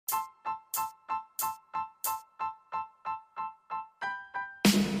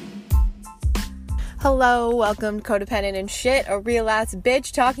Hello, welcome to Codependent and Shit, a real ass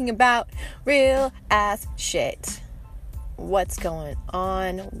bitch talking about real ass shit. What's going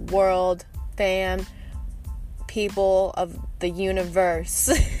on, world, fam, people of the universe?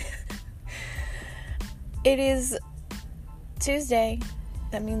 It is Tuesday.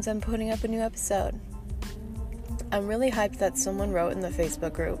 That means I'm putting up a new episode. I'm really hyped that someone wrote in the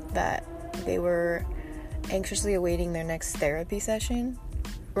Facebook group that they were anxiously awaiting their next therapy session,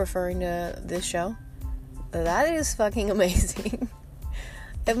 referring to this show. That is fucking amazing.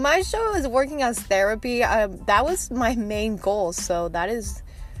 If my show is working as therapy, that was my main goal, so that is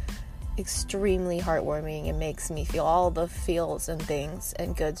extremely heartwarming. It makes me feel all the feels and things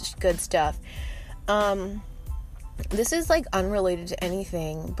and good stuff. This is like unrelated to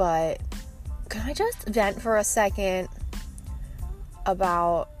anything, but can I just vent for a second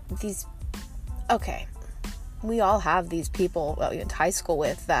about these? Okay, we all have these people we went to high school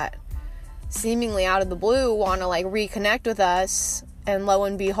with that seemingly out of the blue want to like reconnect with us, and lo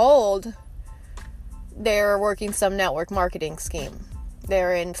and behold, they're working some network marketing scheme.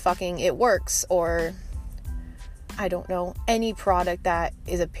 They're in fucking It Works, or I don't know, any product that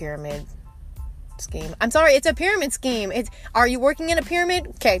is a pyramid scheme. I'm sorry, it's a pyramid scheme. Are you working in a pyramid?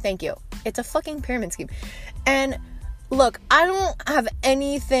 Okay, thank you. It's a fucking pyramid scheme. And look, I don't have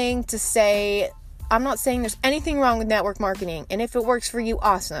anything to say. I'm not saying there's anything wrong with network marketing, and if it works for you,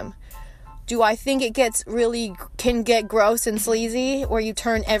 awesome. Do I think it can get gross and sleazy, where you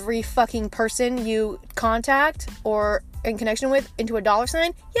turn every fucking person you contact or in connection with into a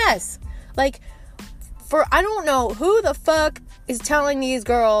 $? Yes. Like, I don't know who the fuck is telling these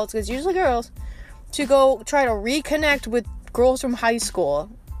girls, because usually girls, to go try to reconnect with girls from high school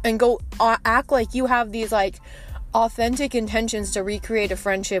and go act like you have these like authentic intentions to recreate a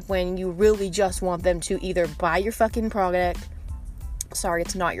friendship when you really just want them to either buy your fucking product. Sorry,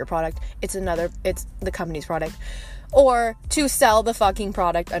 it's not your product. It's the company's product. Or to sell the fucking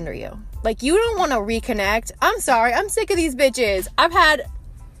product under you. Like, you don't want to reconnect. I'm sorry. I'm sick of these bitches. I've had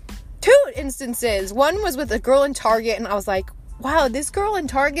 2 instances. One was with a girl in Target, and I was like, wow, this girl in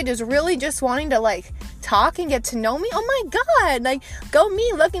Target is really just wanting to, like, talk and get to know me. Oh my God. Like, go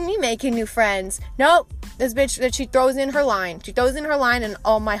me. Look at me making new friends. Nope. This bitch, that she throws in her line. She throws in her line, and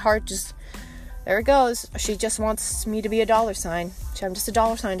oh, my heart just... there it goes. She just wants me to be a $. I'm just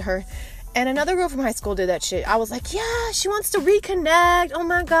a $sign to her. And another girl from high school did that shit. I was like, yeah, she wants to reconnect. Oh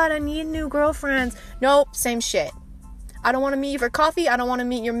my God, I need new girlfriends. Nope, same shit. I don't want to meet you for coffee. I don't want to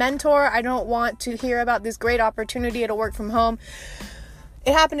meet your mentor. I don't want to hear about this great opportunity to work from home.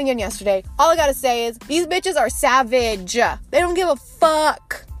 It happened again yesterday. All I gotta say is, these bitches are savage. They don't give a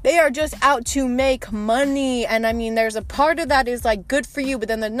fuck. They are just out to make money. And I mean, there's a part of that is like good for you, but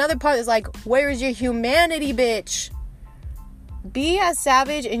then another part is like, where is your humanity, bitch? Be as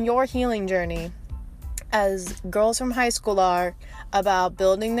savage in your healing journey as girls from high school are about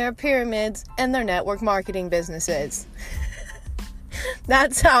building their pyramids and their network marketing businesses.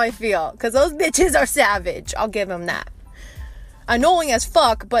 That's how I feel, because those bitches are savage. I'll give them that. Annoying as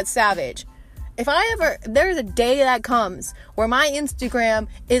fuck, but savage. If there's a day that comes where my Instagram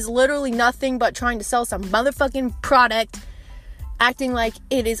is literally nothing but trying to sell some motherfucking product, acting like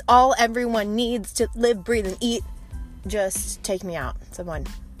it is all everyone needs to live, breathe, and eat, just take me out. Someone.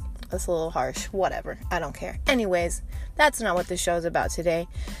 That's a little harsh. Whatever. I don't care. Anyways, that's not what the show's about today.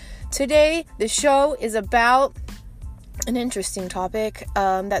 Today, the show is about an interesting topic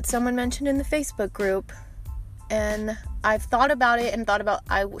that someone mentioned in the Facebook group. And I've thought about it and thought about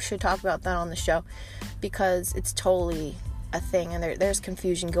I should talk about that on the show, because it's totally a thing, and there's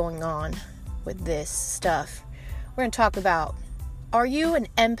confusion going on with this stuff. We're going to talk about, are you an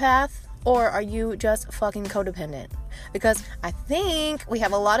empath or are you just fucking codependent? Because I think we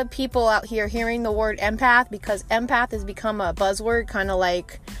have a lot of people out here hearing the word empath, because empath has become a buzzword, kind of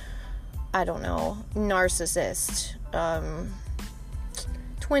like, I don't know, narcissist,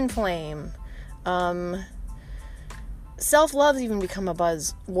 twin flame, self-love's even become a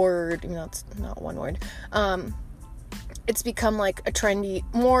buzzword. It's not one word. It's become like a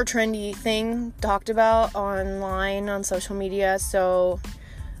more trendy thing talked about online on social media. So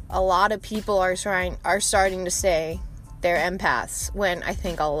a lot of people are starting to say they're empaths, when I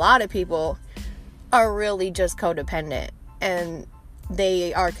think a lot of people are really just codependent, and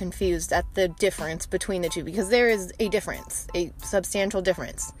they are confused at the difference between the two, because there is a difference, a substantial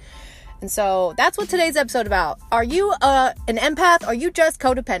difference. And so that's what today's episode about. Are you an empath? Or are you just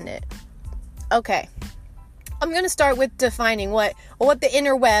codependent? Okay. I'm going to start with defining what the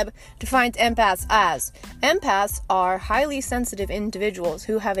interweb defines empaths as. Empaths are highly sensitive individuals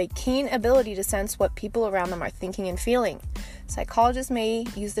who have a keen ability to sense what people around them are thinking and feeling. Psychologists may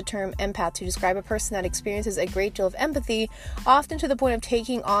use the term empath to describe a person that experiences a great deal of empathy, often to the point of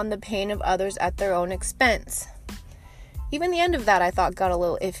taking on the pain of others at their own expense. Even the end of that, I thought, got a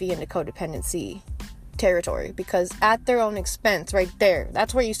little iffy into codependency territory, because at their own expense, right there,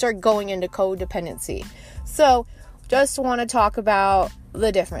 that's where you start going into codependency. So, just want to talk about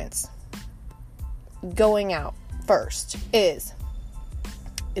the difference. Going out first is,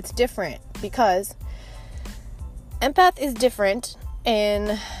 it's different because empath is different,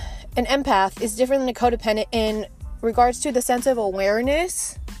 and an empath is different than a codependent in regards to the sense of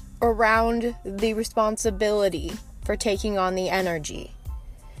awareness around the responsibility for taking on the energy.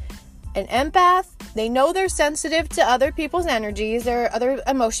 An empath, they know they're sensitive to other people's energies, their other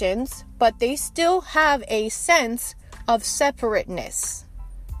emotions, but they still have a sense of separateness.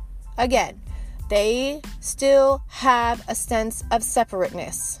 Again, they still have a sense of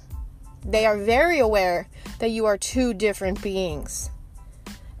separateness. They are very aware that you are two different beings.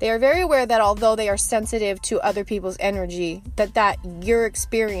 They are very aware that although they are sensitive to other people's energy, that your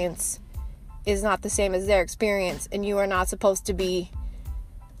experience is not the same as their experience, and you are not supposed to be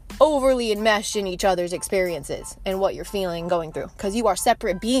overly enmeshed in each other's experiences and what you're feeling, going through, because you are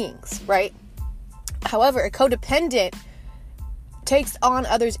separate beings, right? However, a codependent takes on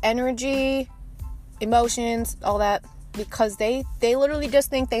others' energy, emotions, all that, because they literally just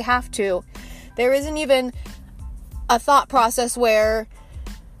think they have to. There isn't even a thought process where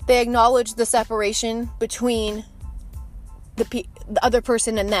they acknowledge the separation between the other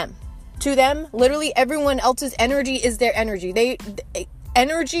person and them. To them, literally everyone else's energy is their energy.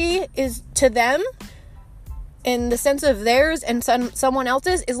 Energy is to them, in the sense of theirs and someone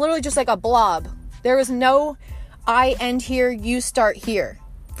else's, is literally just like a blob. There is no I end here, you start here.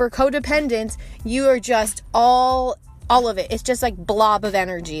 For codependence, you are just all of it. It's just like blob of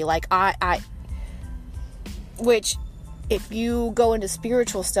energy. Like which, if you go into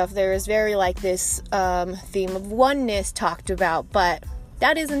spiritual stuff, there is very like this theme of oneness talked about, but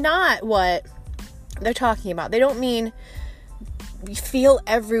that is not what they're talking about. They don't mean feel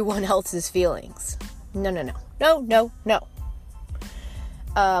everyone else's feelings. No.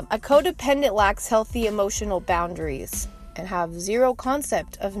 A codependent lacks healthy emotional boundaries and have zero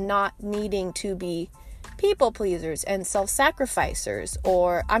concept of not needing to be people pleasers and self-sacrificers,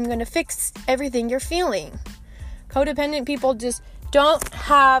 or I'm going to fix everything you're feeling. Codependent people just don't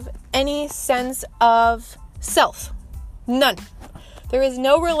have any sense of self. None. There is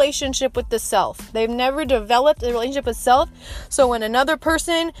no relationship with the self. They've never developed a relationship with self. So when another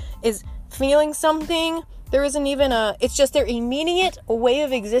person is feeling something, there isn't even it's just their immediate way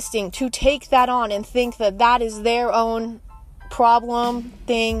of existing to take that on and think that that is their own problem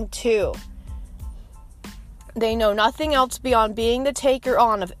thing too. They know nothing else beyond being the taker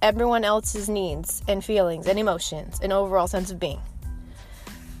on of everyone else's needs and feelings and emotions and overall sense of being.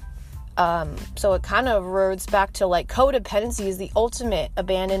 So it kind of roads back to like codependency is the ultimate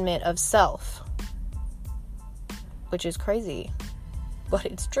abandonment of self, which is crazy, but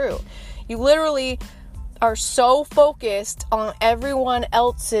it's true. You literally are so focused on everyone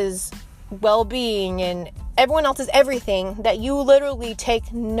else's well-being and everyone else's everything that you literally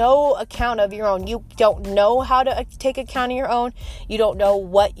take no account of your own. You don't know how to take account of your own. You don't know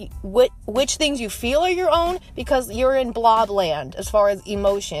which things you feel are your own, because you're in blob land as far as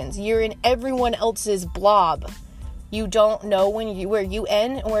emotions. You're in everyone else's blob. You don't know where you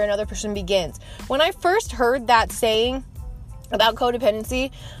end and where another person begins. When I first heard that saying about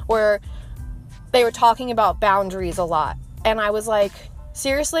codependency, where they were talking about boundaries a lot, and I was like,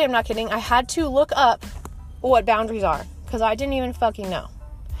 seriously, I'm not kidding. I had to look up what boundaries are, because I didn't even fucking know.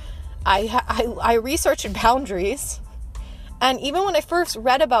 I researched boundaries, and even when I first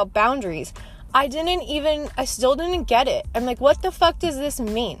read about boundaries, I still didn't get it. I'm like, what the fuck does this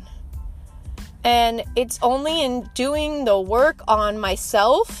mean? And it's only in doing the work on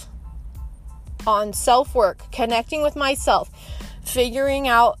myself, on self-work, connecting with myself, figuring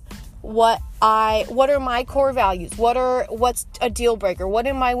out what are my core values, what's a deal breaker, what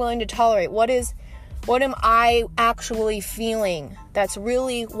am I willing to tolerate, what am I actually feeling, that's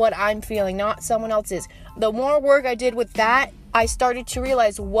really what I'm feeling, not someone else's. The more work I did with that, I started to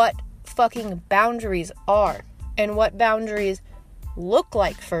realize what fucking boundaries are and what boundaries look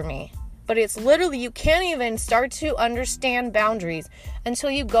like for me. But it's literally, you can't even start to understand boundaries until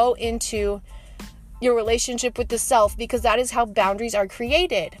you go into your relationship with the self, because that is how boundaries are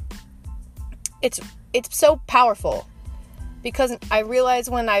created. It's so powerful. because I realize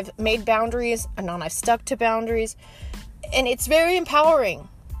when I've made boundaries and when I've stuck to boundaries, and it's very empowering.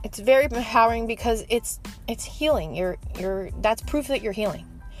 It's very empowering because it's healing. That's proof that you're healing.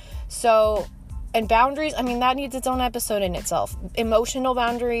 So, and boundaries, I mean, that needs its own episode in itself. Emotional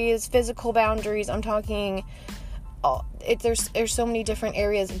boundaries, physical boundaries, I'm talking, there's so many different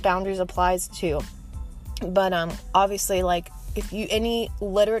areas boundaries applies to. But obviously, like, if you, any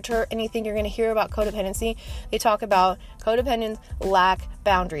literature, anything you're going to hear about codependency, they talk about codependents lack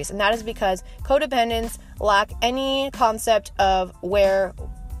boundaries. And that is because codependents lack any concept of where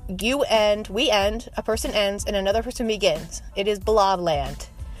you end, we end, a person ends, and another person begins. It is blobland.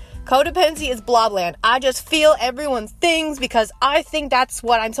 Codependency is blobland. I just feel everyone's things because I think that's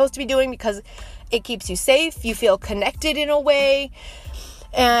what I'm supposed to be doing because it keeps you safe. You feel connected in a way.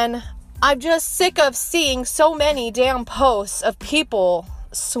 And I'm just sick of seeing so many damn posts of people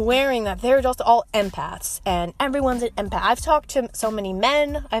swearing that they're just all empaths and everyone's an empath. I've talked to so many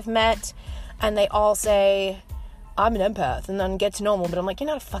men I've met and they all say, I'm an empath, and then get to know them. But I'm like, you're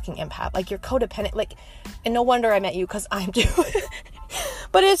not a fucking empath. Like, you're codependent. Like, and no wonder I met you because I'm too.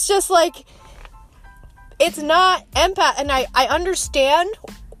 But it's just like, it's not empath. And I understand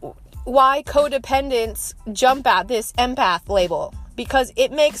why codependents jump at this empath label because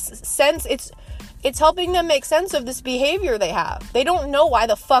it makes sense. It's helping them make sense of this behavior they have. They don't know why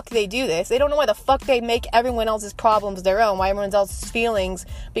the fuck they do this. They don't know why the fuck they make everyone else's problems their own, why everyone else's feelings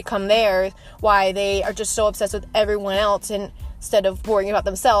become theirs, why they are just so obsessed with everyone else instead of worrying about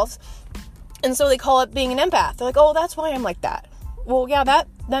themselves. And so they call it being an empath. They're like, oh, that's why I'm like that. Well, yeah, that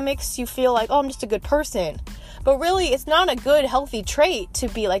makes you feel like, oh, I'm just a good person. But really, it's not a good, healthy trait to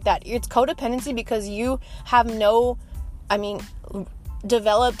be like that. It's codependency because you have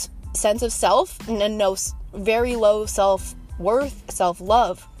developed sense of self and no very low self-worth,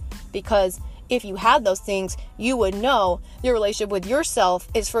 self-love. Because if you had those things, you would know your relationship with yourself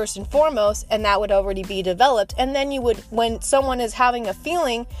is first and foremost, and that would already be developed. And then you would, when someone is having a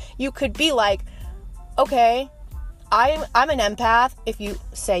feeling, you could be like, okay, I'm an empath. If you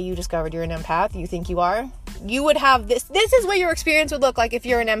say you discovered you're an empath, you think you are, you would have this is what your experience would look like if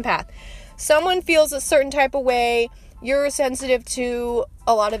you're an empath. Someone feels a certain type of way, you're sensitive to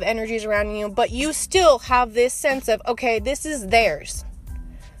a lot of energies around you, but you still have this sense of, okay, this is theirs.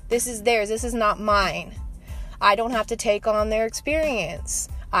 This is theirs. This is not mine. I don't have to take on their experience.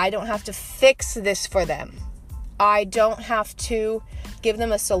 I don't have to fix this for them. I don't have to give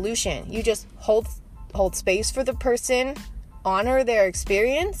them a solution. You just hold space for the person, honor their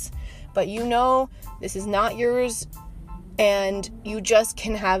experience, but you know this is not yours, and you just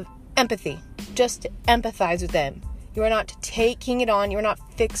can have empathy. Just empathize with them. You are not taking it on. You're not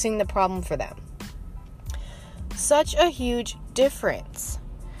fixing the problem for them. Such a huge difference.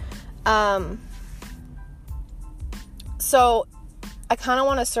 So I kind of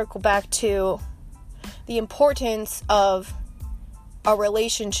want to circle back to the importance of a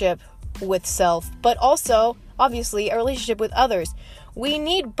relationship with self, but also, obviously, a relationship with others. We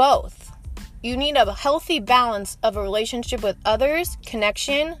need both. You need a healthy balance of a relationship with others,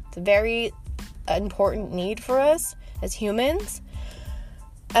 connection. It's a very important need for us as humans.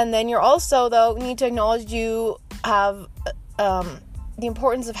 And then you're also, though, need to acknowledge you have the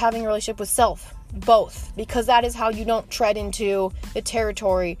importance of having a relationship with self, both, because that is how you don't tread into the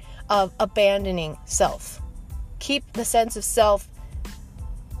territory of abandoning self. Keep the sense of self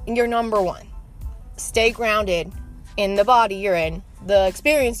your number one. Stay grounded in the body you're in, the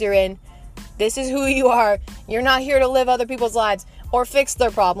experience you're in. This is who you are. You're not here to live other people's lives or fix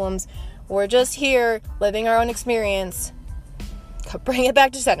their problems. We're just here living our own experience. Bring it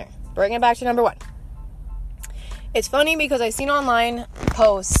back to center. Bring it back to number one. It's funny because I seen online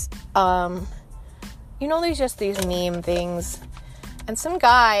posts, there's just these meme things, and some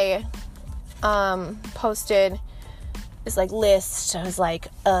guy posted this like list. I was like,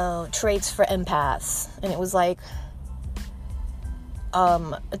 oh, traits for empaths, and it was like,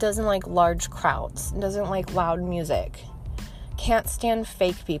 it doesn't like large crowds, it doesn't like loud music, can't stand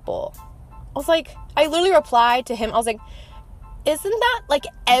fake people. I was like, I literally replied to him, I was like, isn't that like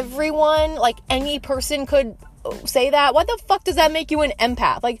everyone, like any person could say that? What the fuck does that make you an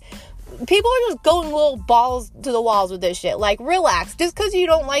empath? Like, people are just going little balls to the walls with this shit. Like, relax. Just because you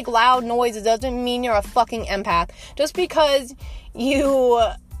don't like loud noises doesn't mean you're a fucking empath. Just because you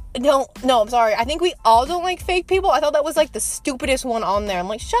don't, no, I'm sorry. I think we all don't like fake people. I thought that was like the stupidest one on there. I'm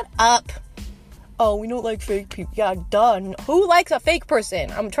like, shut up. Oh, we don't like fake people. Yeah, done. Who likes a fake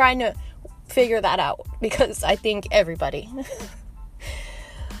person? I'm trying to figure that out because I think everybody.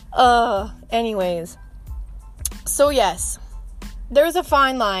 Anyways. So yes, there's a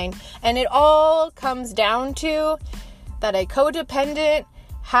fine line, and it all comes down to that a codependent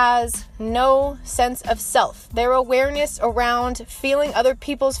has no sense of self. Their awareness around feeling other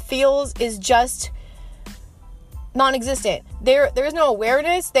people's feels is just non-existent. There's no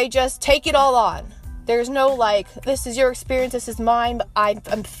awareness. They just take it all on. There's no like, this is your experience, this is mine, but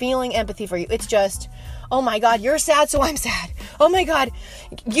I'm feeling empathy for you. It's just, oh my God, you're sad, so I'm sad. Oh my God,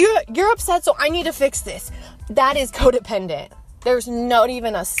 you're upset, so I need to fix this. That is codependent. There's not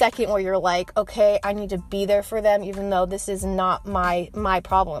even a second where you're like, okay, I need to be there for them, even though this is not my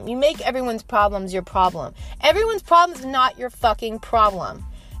problem. You make everyone's problems your problem. Everyone's problem is not your fucking problem.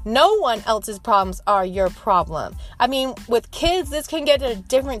 No one else's problems are your problem. I mean, with kids, this can get to a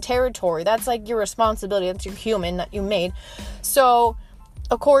different territory. That's like your responsibility. That's your human that you made. So,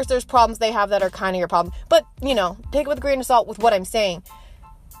 of course, there's problems they have that are kind of your problem. But, you know, take it with a grain of salt with what I'm saying.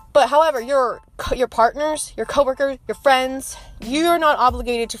 But however, your partners, your coworkers, your friends, you're not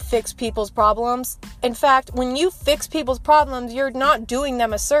obligated to fix people's problems. In fact, when you fix people's problems, you're not doing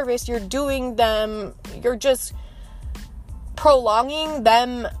them a service. You're just prolonging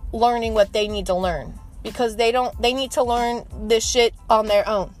them learning what they need to learn. Because they need to learn this shit on their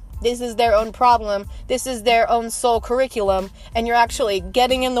own. This is their own problem. This is their own soul curriculum. And you're actually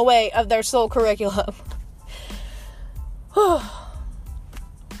getting in the way of their soul curriculum.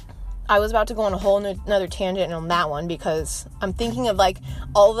 I was about to go on a whole another tangent on that one because I'm thinking of like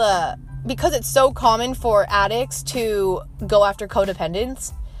because it's so common for addicts to go after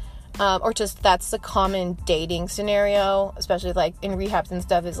codependents, or just that's the common dating scenario, especially like in rehabs and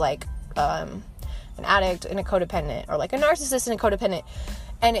stuff, is like an addict and a codependent, or like a narcissist and a codependent.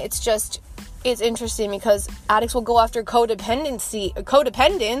 And it's interesting because addicts will go after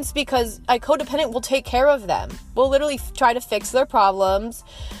codependents because a codependent will take care of them. Will literally try to fix their problems.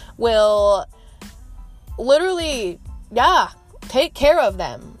 Will literally, take care of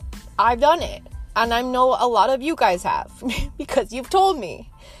them. I've done it. And I know a lot of you guys have because you've told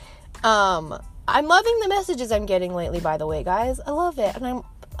me. I'm loving the messages I'm getting lately, by the way, guys. I love it. And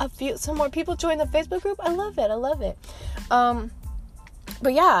some more people join the Facebook group. I love it.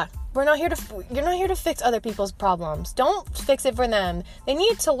 But yeah, you're not here to fix other people's problems. Don't fix it for them. They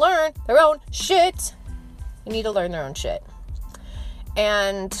need to learn their own shit. They need to learn their own shit.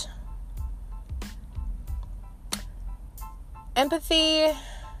 And empathy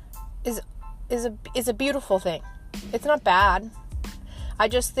is a beautiful thing. It's not bad. I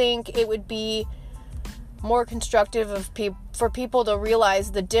just think it would be more constructive for people to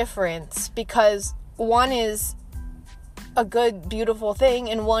realize the difference, because one is a good, beautiful thing,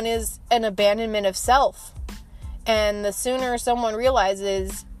 and one is an abandonment of self. And the sooner someone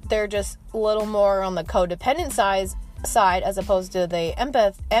realizes they're just a little more on the codependent side as opposed to the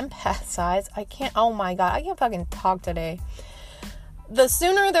empath side. I can't fucking talk today. The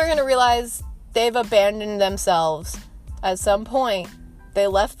sooner they're going to realize they've abandoned themselves at some point. They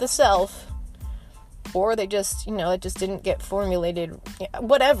left the self, or they just, it just didn't get formulated.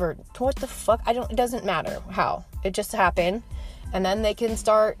 Whatever. What the fuck? it doesn't matter how. It just happened. And then they can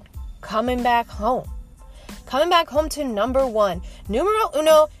start coming back home. Coming back home to number one. Numero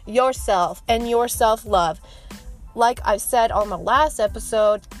uno, yourself and your self-love. Like I said on the last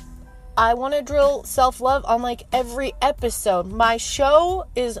episode, I want to drill self-love on like every episode. My show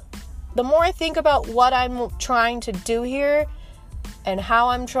is, the more I think about what I'm trying to do here and how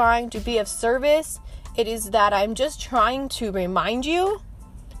I'm trying to be of service, it is that I'm just trying to remind you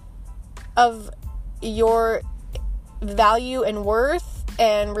of your value and worth,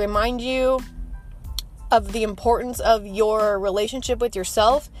 and remind you of the importance of your relationship with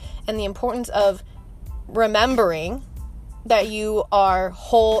yourself, and the importance of remembering that you are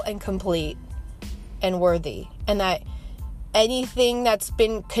whole and complete and worthy, and that anything that's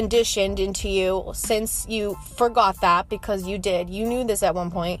been conditioned into you since you forgot that, because you knew this at one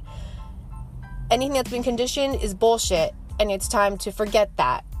point, anything that's been conditioned is bullshit, and it's time to forget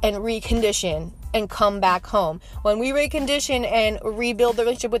that and recondition and come back home. When we recondition and rebuild the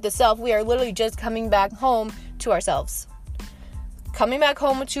relationship with the self, we are literally just coming back home to ourselves. Coming back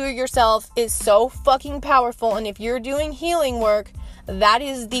home to yourself is so fucking powerful, and if you're doing healing work, that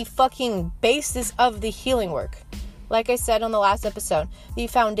is the fucking basis of the healing work. Like I said on the last episode, the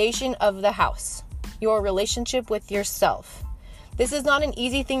foundation of the house, your relationship with yourself. This is not an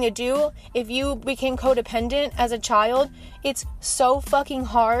easy thing to do. If you became codependent as a child, it's so fucking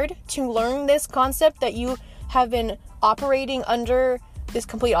hard to learn this concept that you have been operating under this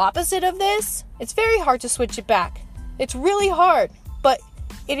complete opposite of this. It's very hard to switch it back. It's really hard, but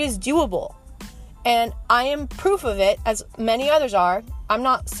it is doable. And I am proof of it, as many others are. I'm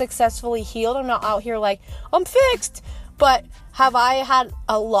not successfully healed. I'm not out here like, I'm fixed. But have I had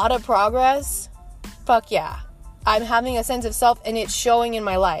a lot of progress? Fuck yeah. I'm having a sense of self and it's showing in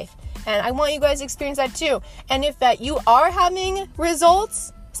my life. And I want you guys to experience that too. And if that you are having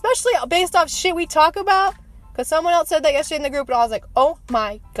results, especially based off shit we talk about, because someone else said that yesterday in the group and I was like, oh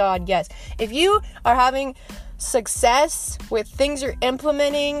my God, yes. If you are having success with things you're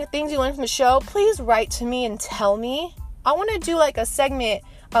implementing, things you learned from the show, please write to me and tell me. I want to do like a segment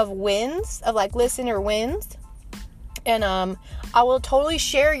of wins, of like listener wins. And I will totally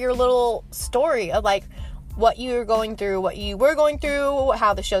share your little story of like what you're going through, what you were going through,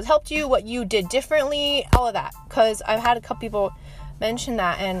 how the show's helped you, what you did differently, all of that. Because I've had a couple people mention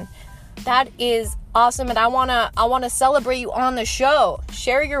that, and that is awesome. And I wanna celebrate you on the show.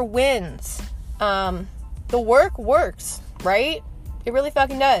 Share your wins. The work works, right? It really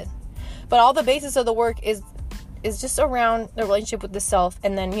fucking does. But all the basis of the work is just around the relationship with the self,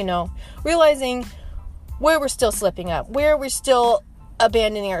 and then, you know, realizing where we're still slipping up, where we're still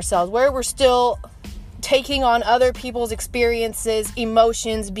abandoning ourselves, where we're still taking on other people's experiences,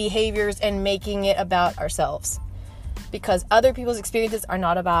 emotions, behaviors, and making it about ourselves. Because other people's experiences are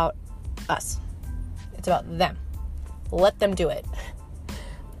not about us. It's about them. Let them do it.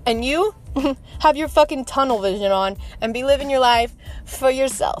 And you have your fucking tunnel vision on and be living your life for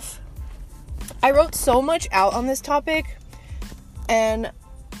yourself. I wrote so much out on this topic, and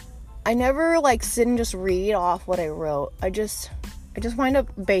I never like sit and just read off what I wrote. I just wind up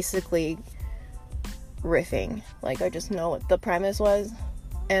basically riffing. Like, I just know what the premise was,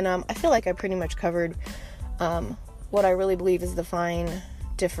 and I feel like I pretty much covered what I really believe is the fine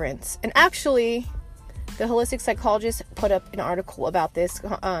difference. And actually, the holistic psychologist put up an article about this,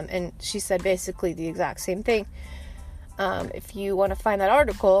 and she said basically the exact same thing. If you want to find that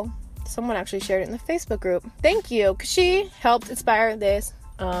article, someone actually shared it in the Facebook group. Thank you, because she helped inspire this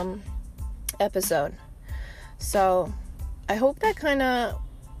episode. So I hope that kind of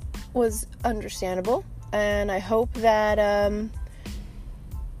was understandable, and I hope that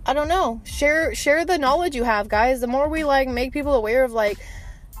I don't know, share the knowledge you have, guys. The more we like make people aware of like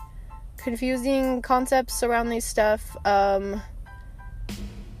confusing concepts around these stuff, the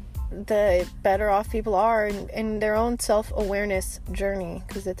better off people are in their own self-awareness journey,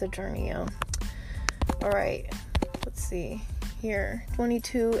 because it's a journey, yo. All right, let's see here,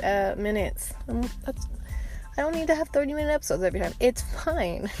 22 minutes. I don't need to have 30-minute episodes every time. It's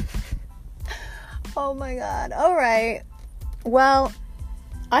fine. Oh my God. All right. Well,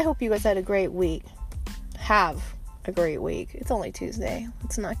 I hope you guys had a great week. Have a great week. It's only Tuesday.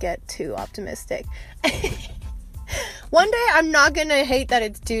 Let's not get too optimistic. One day I'm not gonna hate that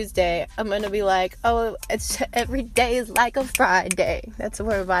it's Tuesday. I'm gonna be like, oh, it's every day is like a Friday. That's the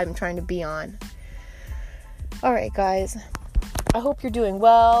vibe I'm trying to be on. All right, guys. I hope you're doing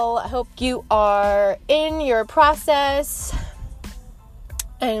well. I hope you are in your process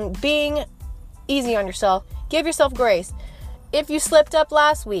and being easy on yourself. Give yourself grace. If you slipped up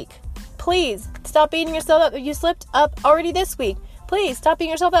last week, please stop beating yourself up. If you slipped up already this week, please stop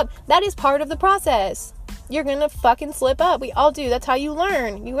beating yourself up. That is part of the process. You're gonna fucking slip up. We all do. That's how you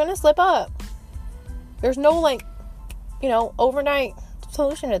learn. You're gonna slip up. There's no like, overnight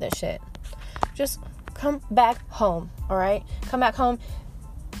solution to this shit. Just come back home, all right? Come back home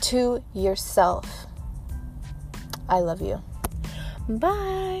to yourself. I love you.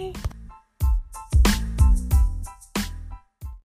 Bye.